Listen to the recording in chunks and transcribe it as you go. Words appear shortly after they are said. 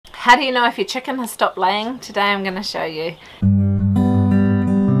How do you know if your chicken has stopped laying? Today I'm going to show you.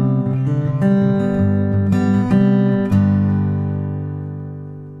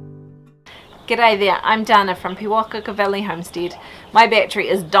 G'day there, I'm Dana from Pewakaka Valley Homestead. My battery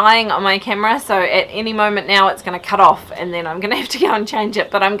is dying on my camera, so at any moment now it's going to cut off and then I'm going to have to go and change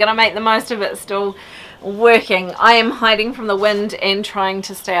it, but I'm going to make the most of it still working. I am hiding from the wind and trying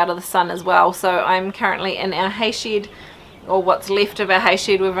to stay out of the sun as well, so I'm currently in our hay shed, or what's left of our hay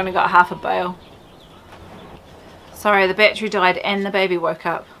shed. We've only got half a bale. Sorry, the battery died and the baby woke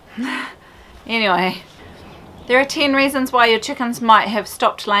up. Anyway, there are 10 reasons why your chickens might have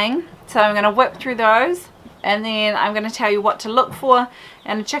stopped laying. So I'm going to whip through those and then I'm going to tell you what to look for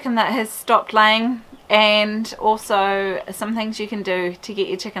in a chicken that has stopped laying, and also some things you can do to get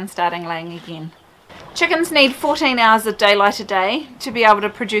your chicken starting laying again. Chickens need 14 hours of daylight a day to be able to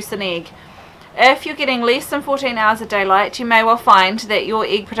produce an egg. If you're getting less than 14 hours of daylight, you may well find that your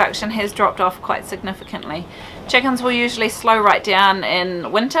egg production has dropped off quite significantly. Chickens will usually slow right down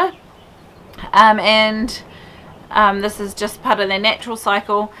in winter, and this is just part of their natural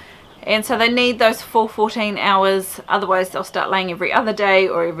cycle, and so they need those full 14 hours, otherwise they'll start laying every other day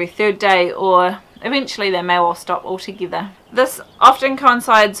or every third day, or eventually they may well stop altogether. This often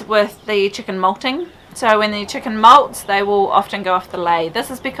coincides with the chicken molting. So when the chicken molts, they will often go off the lay. This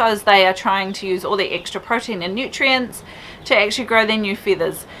is because they are trying to use all the extra protein and nutrients to actually grow their new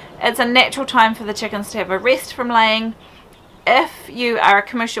feathers. It's a natural time for the chickens to have a rest from laying. If you are a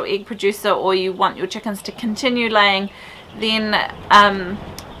commercial egg producer or you want your chickens to continue laying, then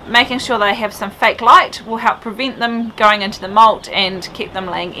making sure they have some fake light will help prevent them going into the molt and keep them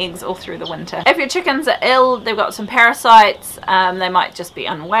laying eggs all through the winter. If your chickens are ill, they've got some parasites, they might just be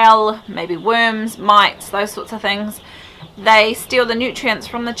unwell, maybe worms, mites, those sorts of things. They steal the nutrients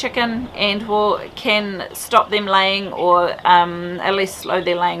from the chicken and can stop them laying, or at least slow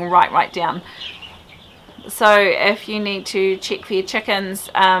their laying right down. So if you need to check for your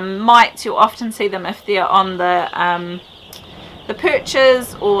chickens, mites, you'll often see them if they're on the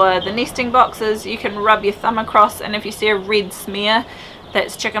perches or the nesting boxes. You can rub your thumb across, and if you see a red smear,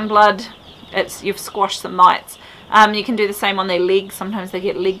 that's chicken blood. You've squashed some mites. You can do the same on their legs. Sometimes they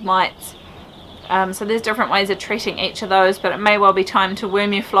get leg mites. So there's different ways of treating each of those, but it may well be time to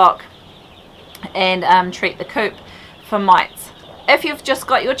worm your flock and treat the coop for mites. If you've just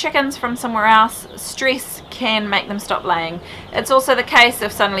got your chickens from somewhere else, stress can make them stop laying. It's also the case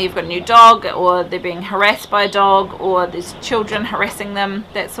if suddenly you've got a new dog, or they're being harassed by a dog, or there's children harassing them,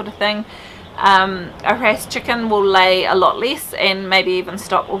 that sort of thing. A harassed chicken will lay a lot less and maybe even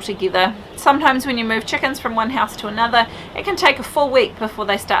stop altogether. Sometimes when you move chickens from one house to another, it can take a full week before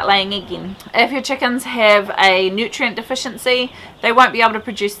they start laying again. If your chickens have a nutrient deficiency, they won't be able to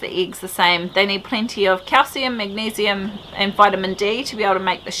produce the eggs the same. They need plenty of calcium, magnesium and vitamin D to be able to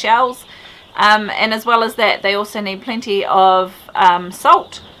make the shells, and as well as that, they also need plenty of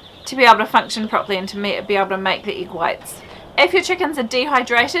salt to be able to function properly and to be able to make the egg whites. If your chickens are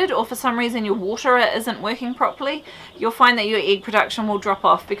dehydrated, or for some reason your waterer isn't working properly, you'll find that your egg production will drop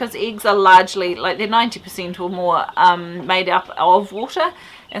off, because eggs are largely, like, they're 90% or more made up of water,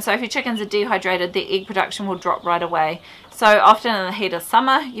 and so if your chickens are dehydrated, their egg production will drop right away. So often in the heat of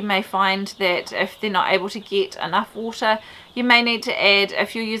summer, you may find that if they're not able to get enough water, you may need to add,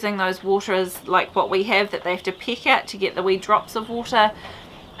 if you're using those waterers like what we have that they have to peck at to get the wee drops of water,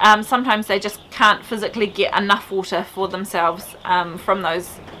 sometimes they just can't physically get enough water for themselves from those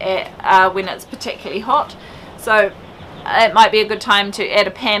when it's particularly hot. So it might be a good time to add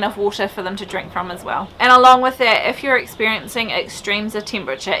a pan of water for them to drink from as well. And along with that, if you're experiencing extremes of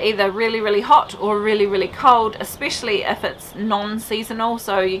temperature, either really hot or really cold, especially if it's non-seasonal,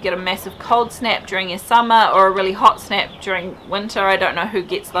 so you get a massive cold snap during your summer or a really hot snap during winter. I don't know who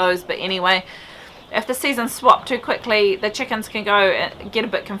gets those, but anyway, if the seasons swap too quickly, the chickens can get a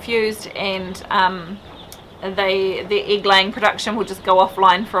bit confused, and their egg laying production will just go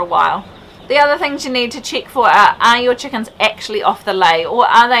offline for a while. The other things you need to check for are your chickens actually off the lay, or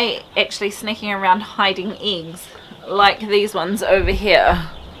are they actually sneaking around hiding eggs, like these ones over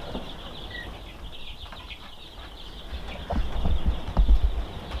here.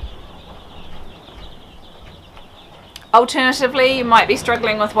 Alternatively, you might be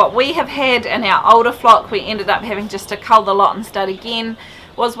struggling with what we have had in our older flock. We ended up having just to cull the lot and start again.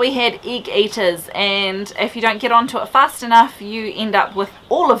 We had egg eaters, and if you don't get onto it fast enough, you end up with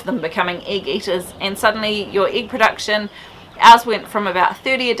all of them becoming egg eaters, and suddenly your egg production, ours went from about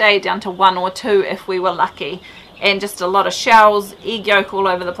 30 a day down to 1 or 2 if we were lucky, and just a lot of shells, egg yolk all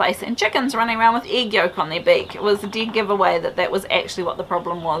over the place, and chickens running around with egg yolk on their beak. It was a dead giveaway that that was actually what the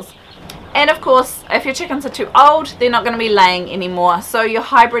problem was. And of course, if your chickens are too old, they're not going to be laying anymore. So your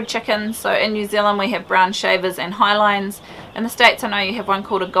hybrid chickens, so in New Zealand we have brown shavers and highlines. In the States I know you have one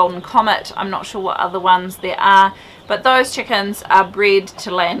called a golden comet. I'm not sure what other ones there are. But those chickens are bred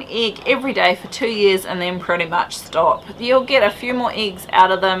to lay an egg every day for 2 years and then pretty much stop. You'll get a few more eggs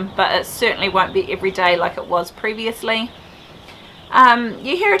out of them, but it certainly won't be every day like it was previously.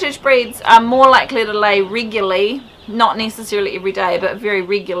 Your heritage breeds are more likely to lay regularly, not necessarily every day, but very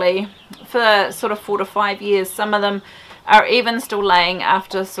regularly, for sort of 4 to 5 years. Some of them are even still laying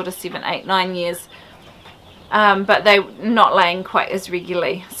after sort of 7, 8, 9 years, but they're not laying quite as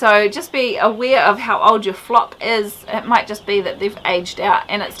regularly. So just be aware of how old your flock is. It might just be that they've aged out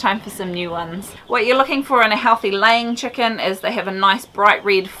and it's time for some new ones. What you're looking for in a healthy laying chicken is they have a nice bright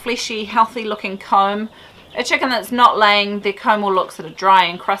red, fleshy, healthy looking comb. A chicken that's not laying, their comb will look sort of dry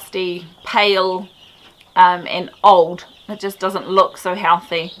and crusty, pale, and old. It just doesn't look so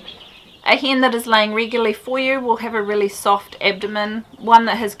healthy. A hen that is laying regularly for you will have a really soft abdomen. One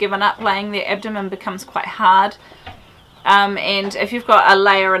that has given up laying, their abdomen becomes quite hard. And if you've got a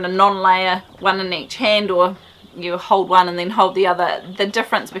layer and a non-layer, one in each hand, or you hold one and then hold the other, the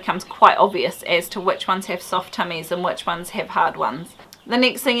difference becomes quite obvious as to which ones have soft tummies and which ones have hard ones. The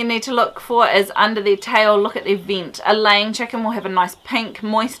next thing you need to look for is under their tail. Look at their vent. A laying chicken will have a nice pink,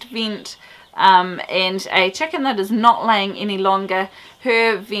 moist vent. And a chicken that is not laying any longer,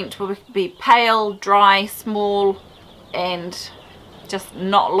 her vent will be pale, dry, small, and just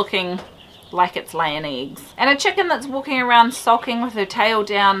not looking like it's laying eggs. And a chicken that's walking around sulking with her tail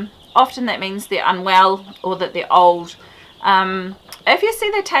down, often that means they're unwell or that they're old. If you see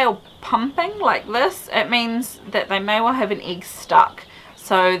their tail pumping like this, it means that they may well have an egg stuck.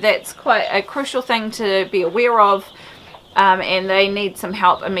 So that's quite a crucial thing to be aware of. And they need some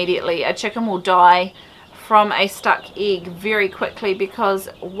help immediately. A chicken will die from a stuck egg very quickly because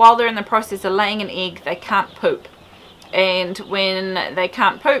while they're in the process of laying an egg, they can't poop. And when they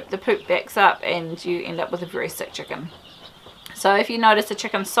can't poop, the poop backs up and you end up with a very sick chicken. So if you notice a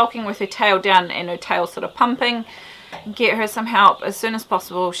chicken sulking with her tail down and her tail sort of pumping, get her some help as soon as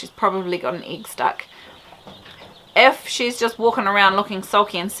possible. She's probably got an egg stuck. If she's just walking around looking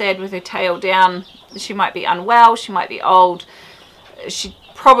sulky and sad with her tail down, she might be unwell, she might be old, she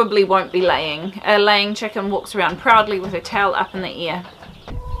probably won't be laying. A laying chicken walks around proudly with her tail up in the air.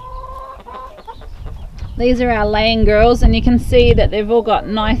 These are our laying girls, and you can see that they've all got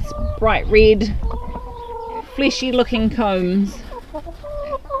nice bright red fleshy looking combs.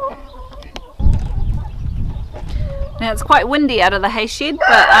 Now it's quite windy out of the hay shed,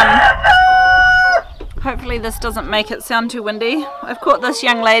 but hopefully this doesn't make it sound too windy. I've caught this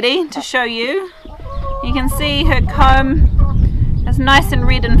young lady to show you. You can see her comb is nice and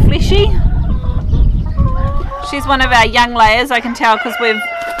red and fleshy. She's one of our young layers, I can tell, because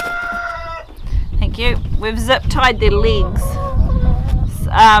we've zip tied their legs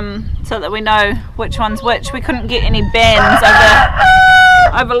so that we know which one's which. We couldn't get any bands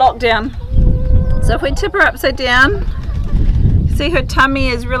over lockdown. So if we tip her upside down, see her tummy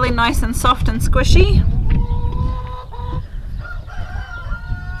is really nice and soft and squishy.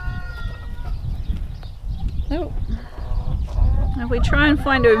 Oh. If we try and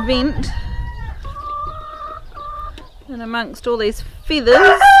find her vent, and amongst all these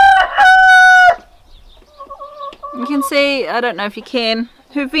feathers, you can see, I don't know if you can,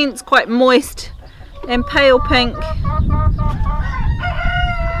 her vent's quite moist and pale pink.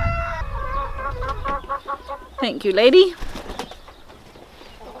 Thank you, lady.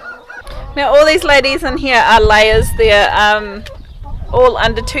 Now all these ladies in here are layers. They're all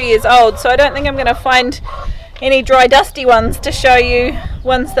under 2 years old, so I don't think I'm going to find any dry dusty ones to show you,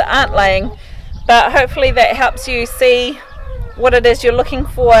 ones that aren't laying, but hopefully that helps you see what it is you're looking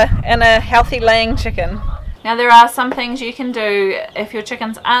for in a healthy laying chicken. Now there are some things you can do if your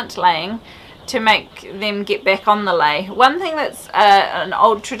chickens aren't laying to make them get back on the lay. One thing that's an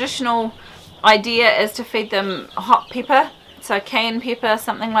old traditional idea is to feed them hot pepper, so cayenne pepper,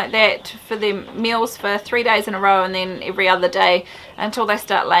 something like that, for their meals for 3 days in a row and then every other day until they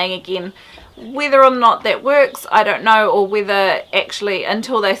start laying again. Whether or not that works, I don't know, or whether actually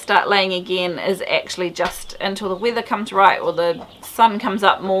until they start laying again is actually just until the weather comes right or the sun comes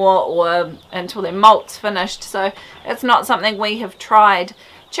up more, or until their molt's finished. So it's not something we have tried.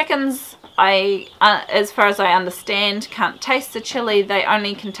 Chickens, as far as I understand, can't taste the chili. They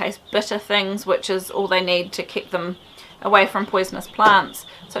only can taste bitter things, which is all they need to keep them away from poisonous plants,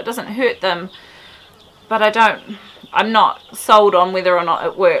 so it doesn't hurt them. But I'm not sold on whether or not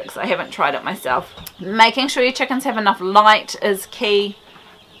it works. I haven't tried it myself. Making sure your chickens have enough light is key.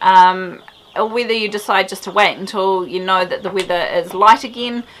 or whether you decide just to wait until you know that the weather is light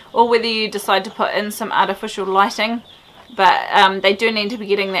again, or whether you decide to put in some artificial lighting. But they do need to be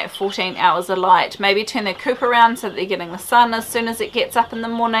getting that 14 hours of light. Maybe turn their coop around so that they're getting the sun as soon as it gets up in the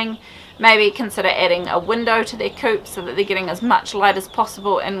morning. Maybe consider adding a window to their coop so that they're getting as much light as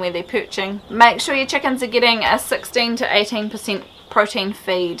possible in where they're perching. Make sure your chickens are getting a 16 to 18% protein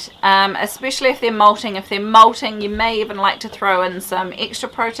feed, especially if they're molting. If they're molting, you may even like to throw in some extra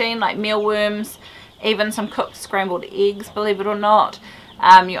protein like mealworms, even some cooked scrambled eggs, believe it or not,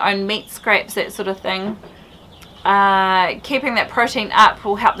 your own meat scraps, that sort of thing. Keeping that protein up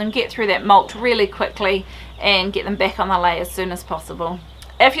will help them get through that molt really quickly and get them back on the lay as soon as possible.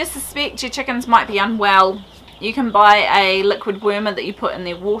 If you suspect your chickens might be unwell, you can buy a liquid wormer that you put in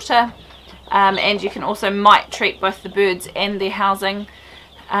their water, and you can also mite treat both the birds and their housing.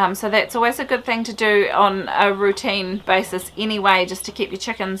 So that's always a good thing to do on a routine basis anyway, just to keep your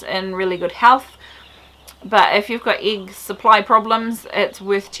chickens in really good health. But if you've got egg supply problems, it's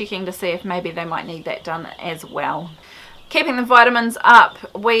worth checking to see if maybe they might need that done as well. Keeping the vitamins up,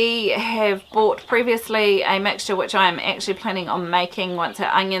 we have bought previously a mixture which I am actually planning on making once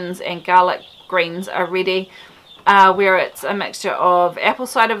our onions and garlic greens are ready, where it's a mixture of apple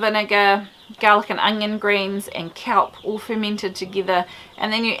cider vinegar, garlic and onion greens and kelp all fermented together,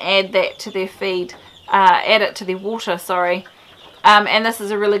 and then you add that to their feed, add it to their water, sorry. And this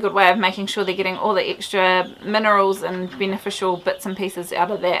is a really good way of making sure they're getting all the extra minerals and beneficial bits and pieces out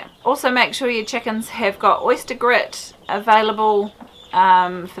of that. Also make sure your chickens have got oyster grit available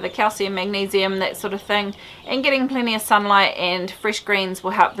for the calcium, magnesium, that sort of thing, and getting plenty of sunlight and fresh greens will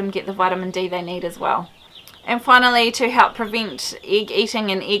help them get the vitamin D they need as well. And finally, to help prevent egg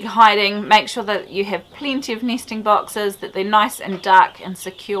eating and egg hiding, make sure that you have plenty of nesting boxes, that they're nice and dark and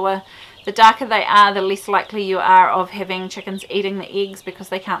secure. The darker they are, the less likely you are of having chickens eating the eggs because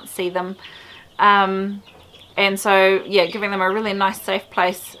they can't see them. And so, yeah, giving them a really nice safe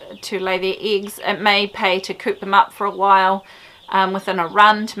place to lay their eggs. It may pay to coop them up for a while within a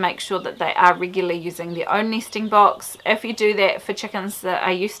run to make sure that they are regularly using their own nesting box. If you do that for chickens that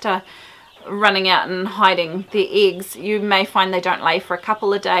are used to running out and hiding their eggs, you may find they don't lay for a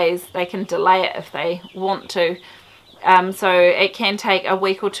couple of days. They can delay it if they want to. So it can take a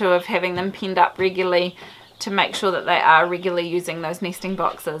week or two of having them penned up regularly to make sure that they are regularly using those nesting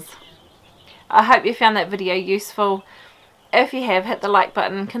boxes. I hope you found that video useful. If you have, hit the like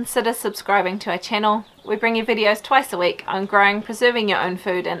button, consider subscribing to our channel. We bring you videos twice a week on growing, preserving your own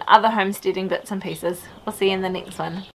food and other homesteading bits and pieces. We'll see you in the next one.